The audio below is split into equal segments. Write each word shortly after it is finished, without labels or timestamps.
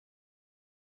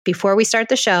Before we start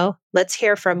the show, let's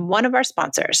hear from one of our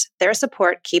sponsors. Their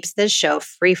support keeps this show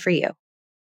free for you.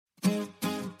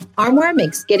 Armoire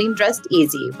makes getting dressed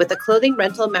easy. With a clothing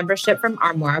rental membership from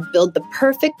Armoire, build the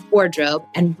perfect wardrobe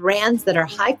and brands that are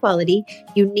high quality,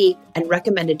 unique, and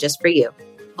recommended just for you.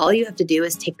 All you have to do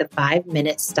is take the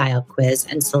 5-minute style quiz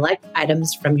and select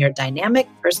items from your dynamic,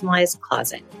 personalized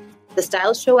closet. The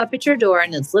styles show up at your door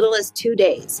in as little as 2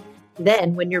 days.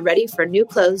 Then, when you're ready for new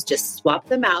clothes, just swap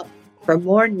them out for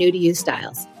more new-to-you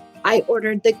styles. I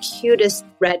ordered the cutest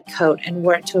red coat and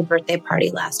wore it to a birthday party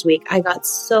last week. I got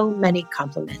so many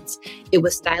compliments. It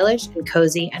was stylish and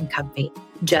cozy and comfy,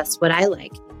 just what I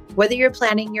like. Whether you're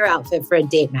planning your outfit for a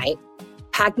date night,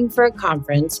 packing for a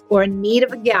conference, or in need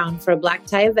of a gown for a black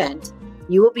tie event,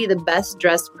 you will be the best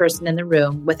dressed person in the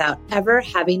room without ever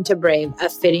having to brave a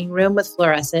fitting room with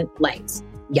fluorescent lights.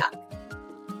 Yuck.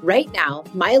 Right now,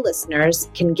 my listeners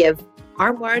can give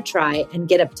Armoire a try and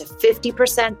get up to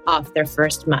 50% off their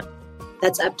first month.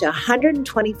 That's up to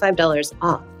 $125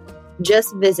 off.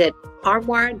 Just visit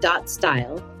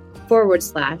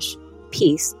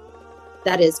armoire.style/peace.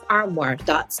 That is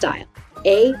armoire.style.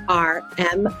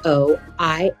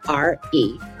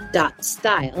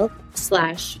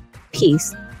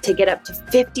 ARMOIRE.style/peace to get up to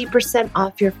 50%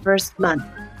 off your first month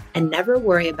and never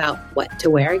worry about what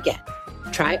to wear again.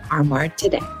 Try Armoire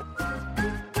today.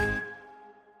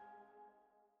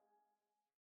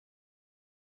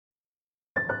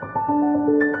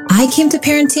 I came to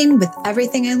parenting with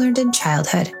everything I learned in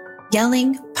childhood: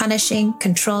 yelling, punishing,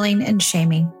 controlling, and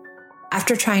shaming.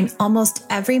 After trying almost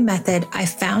every method, I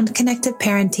found connected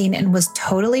parenting and was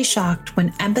totally shocked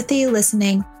when empathy,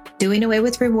 listening, doing away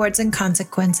with rewards and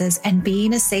consequences, and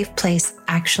being a safe place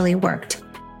actually worked.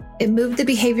 It moved the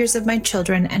behaviors of my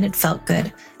children and it felt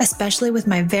good, especially with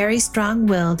my very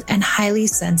strong-willed and highly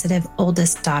sensitive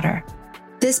oldest daughter.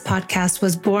 This podcast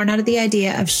was born out of the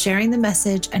idea of sharing the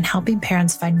message and helping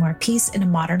parents find more peace in a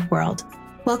modern world.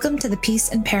 Welcome to the Peace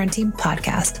and Parenting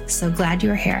Podcast. So glad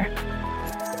you're here.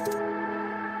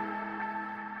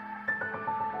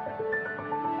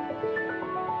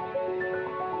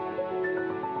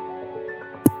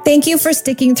 Thank you for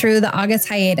sticking through the August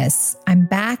hiatus. I'm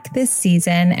back this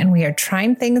season and we are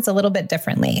trying things a little bit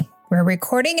differently. We're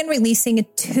recording and releasing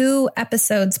 2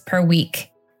 episodes per week.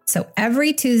 So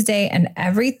every Tuesday and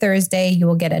every Thursday, you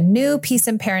will get a new Peace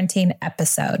and Parenting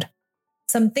episode.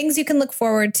 Some things you can look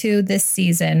forward to this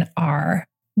season are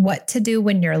what to do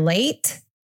when you're late,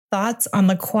 thoughts on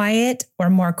the quiet or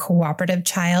more cooperative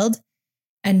child,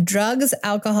 and drugs,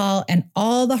 alcohol, and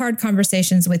all the hard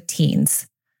conversations with teens.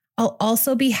 I'll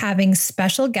also be having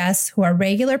special guests who are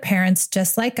regular parents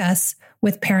just like us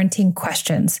with parenting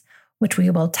questions, which we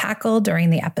will tackle during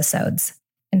the episodes.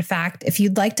 In fact, if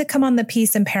you'd like to come on the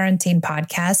Peace and Parenting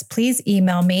podcast, please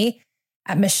email me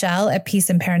at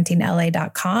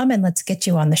michelle@peaceandparentingla.com and let's get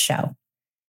you on the show.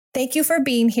 Thank you for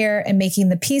being here and making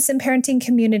the Peace and Parenting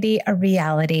community a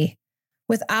reality.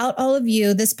 Without all of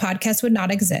you, this podcast would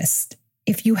not exist.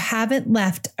 If you haven't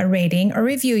left a rating or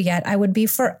review yet, I would be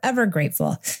forever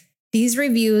grateful. These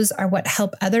reviews are what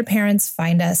help other parents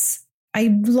find us.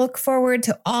 I look forward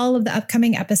to all of the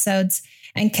upcoming episodes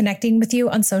and connecting with you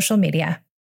on social media.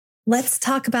 Let's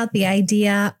talk about the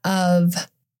idea of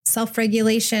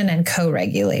self-regulation and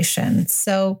co-regulation.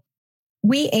 So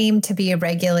we aim to be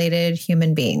regulated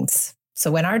human beings.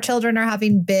 So when our children are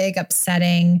having big,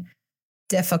 upsetting,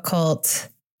 difficult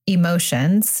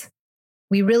emotions,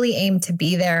 we really aim to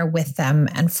be there with them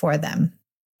and for them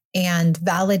and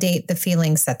validate the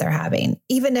feelings that they're having.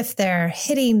 Even if they're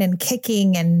hitting and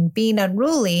kicking and being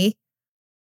unruly,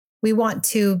 we want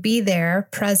to be there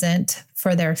present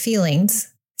for their feelings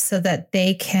so that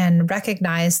they can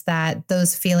recognize that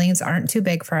those feelings aren't too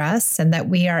big for us and that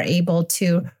we are able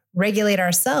to regulate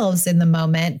ourselves in the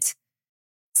moment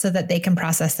so that they can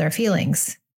process their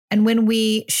feelings. And when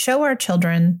we show our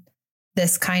children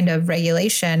this kind of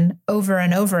regulation over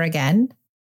and over again,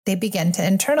 they begin to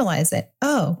internalize it.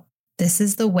 Oh, this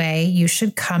is the way you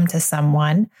should come to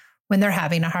someone when they're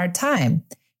having a hard time.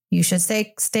 You should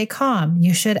stay calm.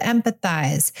 You should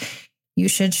empathize. You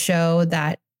should show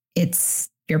that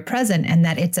you're present and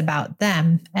that it's about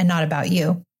them and not about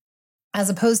you. As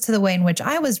opposed to the way in which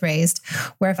I was raised,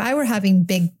 where if I were having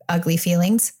big, ugly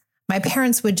feelings, my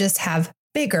parents would just have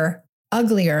bigger,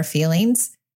 uglier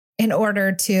feelings in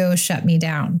order to shut me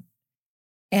down.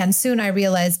 And soon I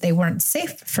realized they weren't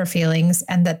safe for feelings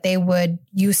and that they would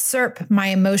usurp my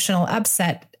emotional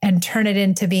upset and turn it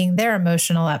into being their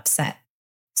emotional upset.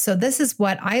 So this is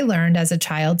what I learned as a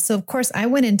child. So of course I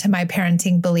went into my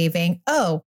parenting believing,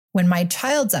 oh, when my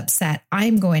child's upset,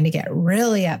 I'm going to get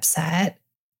really upset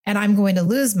and I'm going to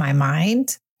lose my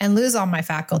mind and lose all my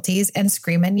faculties and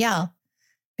scream and yell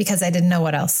because I didn't know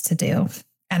what else to do.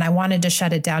 And I wanted to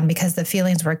shut it down because the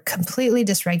feelings were completely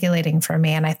dysregulating for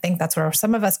me. And I think that's where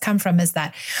some of us come from, is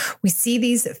that we see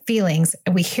these feelings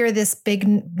and we hear this big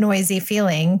noisy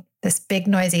feeling, this big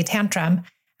noisy tantrum,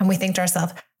 and we think to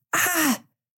ourselves,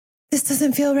 this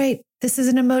doesn't feel right. This is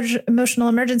an emotional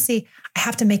emergency. I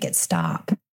have to make it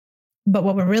stop. But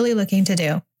what we're really looking to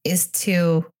do is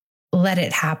to let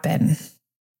it happen.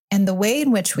 And the way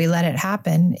in which we let it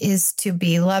happen is to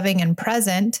be loving and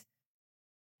present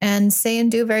and say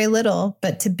and do very little,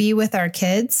 but to be with our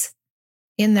kids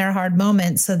in their hard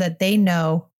moments so that they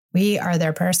know we are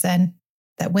their person,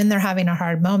 that when they're having a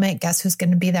hard moment, guess who's going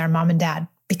to be there? Mom and dad,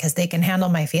 because they can handle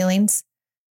my feelings.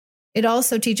 It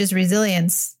also teaches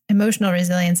resilience, emotional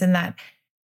resilience, in that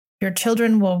your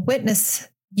children will witness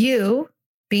you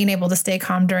being able to stay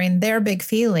calm during their big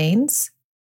feelings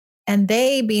and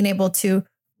they being able to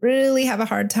really have a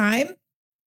hard time,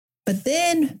 but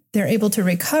then they're able to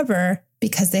recover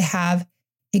because they have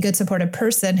a good supportive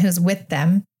person who's with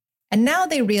them. And now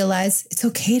they realize it's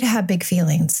okay to have big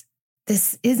feelings.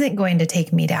 This isn't going to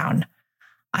take me down.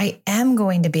 I am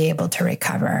going to be able to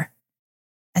recover.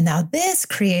 And now this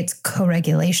creates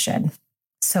co-regulation.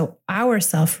 So our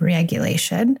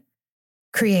self-regulation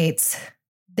creates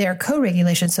their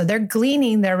co-regulation. So they're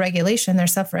gleaning their regulation, their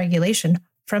self-regulation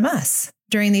from us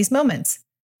during these moments.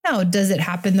 Now, does it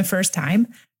happen the first time?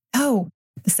 No.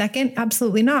 The second?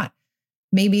 Absolutely not.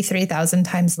 Maybe 3,000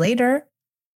 times later,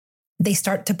 they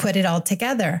start to put it all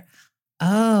together.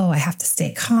 Oh, I have to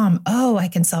stay calm. Oh, I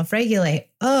can self-regulate.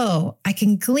 Oh, I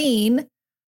can glean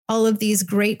all of these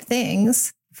great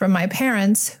things from my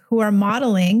parents who are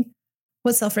modeling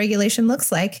what self-regulation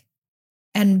looks like.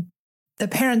 And the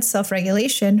parent's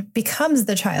self-regulation becomes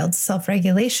the child's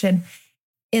self-regulation,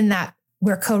 in that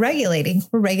we're co-regulating.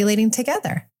 We're regulating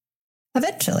together.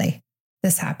 Eventually,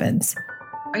 this happens.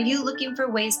 Are you looking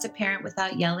for ways to parent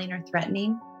without yelling or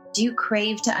threatening? Do you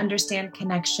crave to understand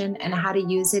connection and how to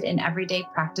use it in everyday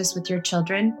practice with your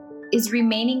children? Is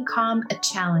remaining calm a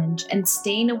challenge and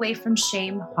staying away from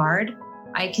shame hard?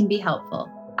 I can be helpful.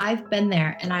 I've been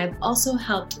there, and I've also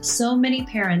helped so many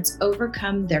parents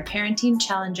overcome their parenting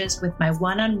challenges with my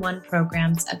one-on-one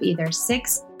programs of either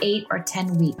 6, 8, or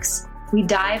 10 weeks. We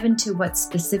dive into what's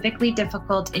specifically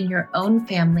difficult in your own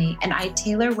family, and I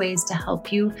tailor ways to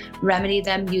help you remedy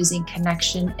them using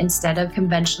connection instead of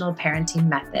conventional parenting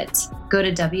methods. Go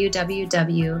to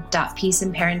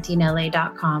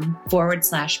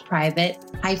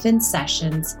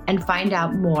www.peaceandparentingla.com/private-sessions and find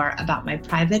out more about my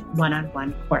private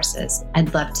one-on-one courses.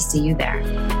 I'd love to see you there.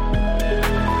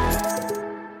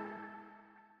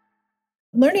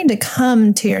 Learning to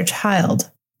come to your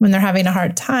child when they're having a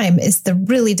hard time is the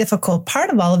really difficult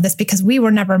part of all of this, because we were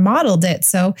never modeled it.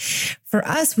 So for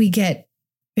us, we get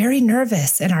very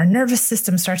nervous and our nervous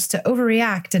system starts to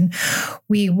overreact, and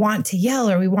we want to yell,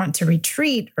 or we want to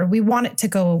retreat, or we want it to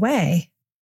go away.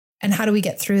 And how do we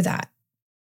get through that?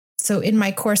 So in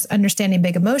my course, Understanding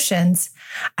Big Emotions,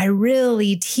 I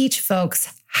really teach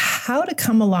folks how to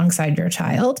come alongside your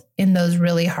child in those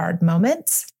really hard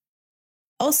moments.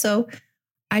 Also,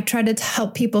 I try to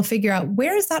help people figure out,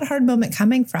 where is that hard moment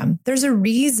coming from? There's a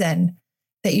reason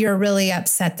that you're really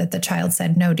upset that the child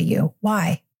said no to you.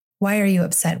 Why? Why are you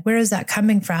upset? Where is that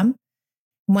coming from?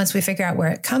 And once we figure out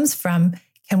where it comes from,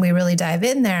 can we really dive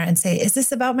in there and say, is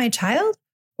this about my child,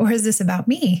 or is this about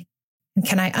me? And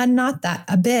can I unknot that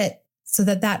a bit so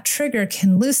that that trigger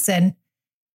can loosen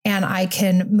and I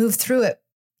can move through it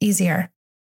easier?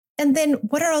 And then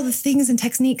what are all the things and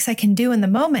techniques I can do in the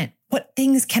moment? What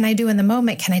things can I do in the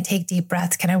moment? Can I take deep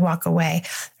breaths? Can I walk away?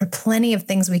 There are plenty of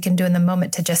things we can do in the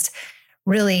moment to just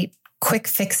really quick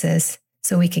fixes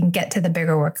so we can get to the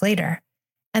bigger work later.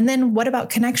 And then what about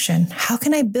connection? How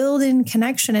can I build in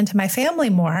connection into my family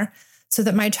more so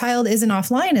that my child isn't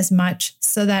offline as much,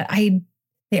 so that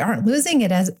they aren't losing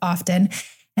it as often,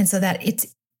 and so that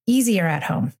it's easier at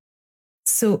home?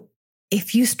 So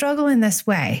if you struggle in this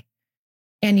way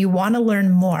and you want to learn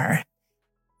more,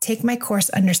 take my course,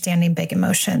 Understanding Big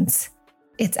Emotions.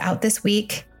 It's out this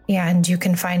week, and you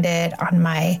can find it on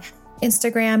my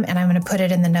Instagram, and I'm going to put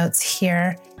it in the notes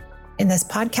here in this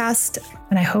podcast,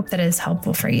 and I hope that it is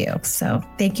helpful for you. So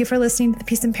thank you for listening to the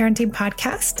Peace and Parenting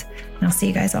Podcast, and I'll see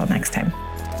you guys all next time.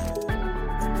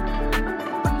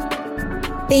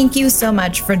 Thank you so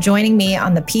much for joining me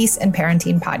on the Peace and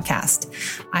Parenting Podcast.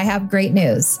 I have great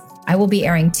news. I will be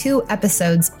airing 2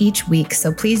 episodes each week,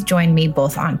 so please join me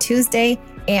both on Tuesday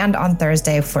and on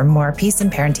Thursday for more Peace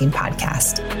and Parenting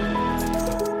Podcast.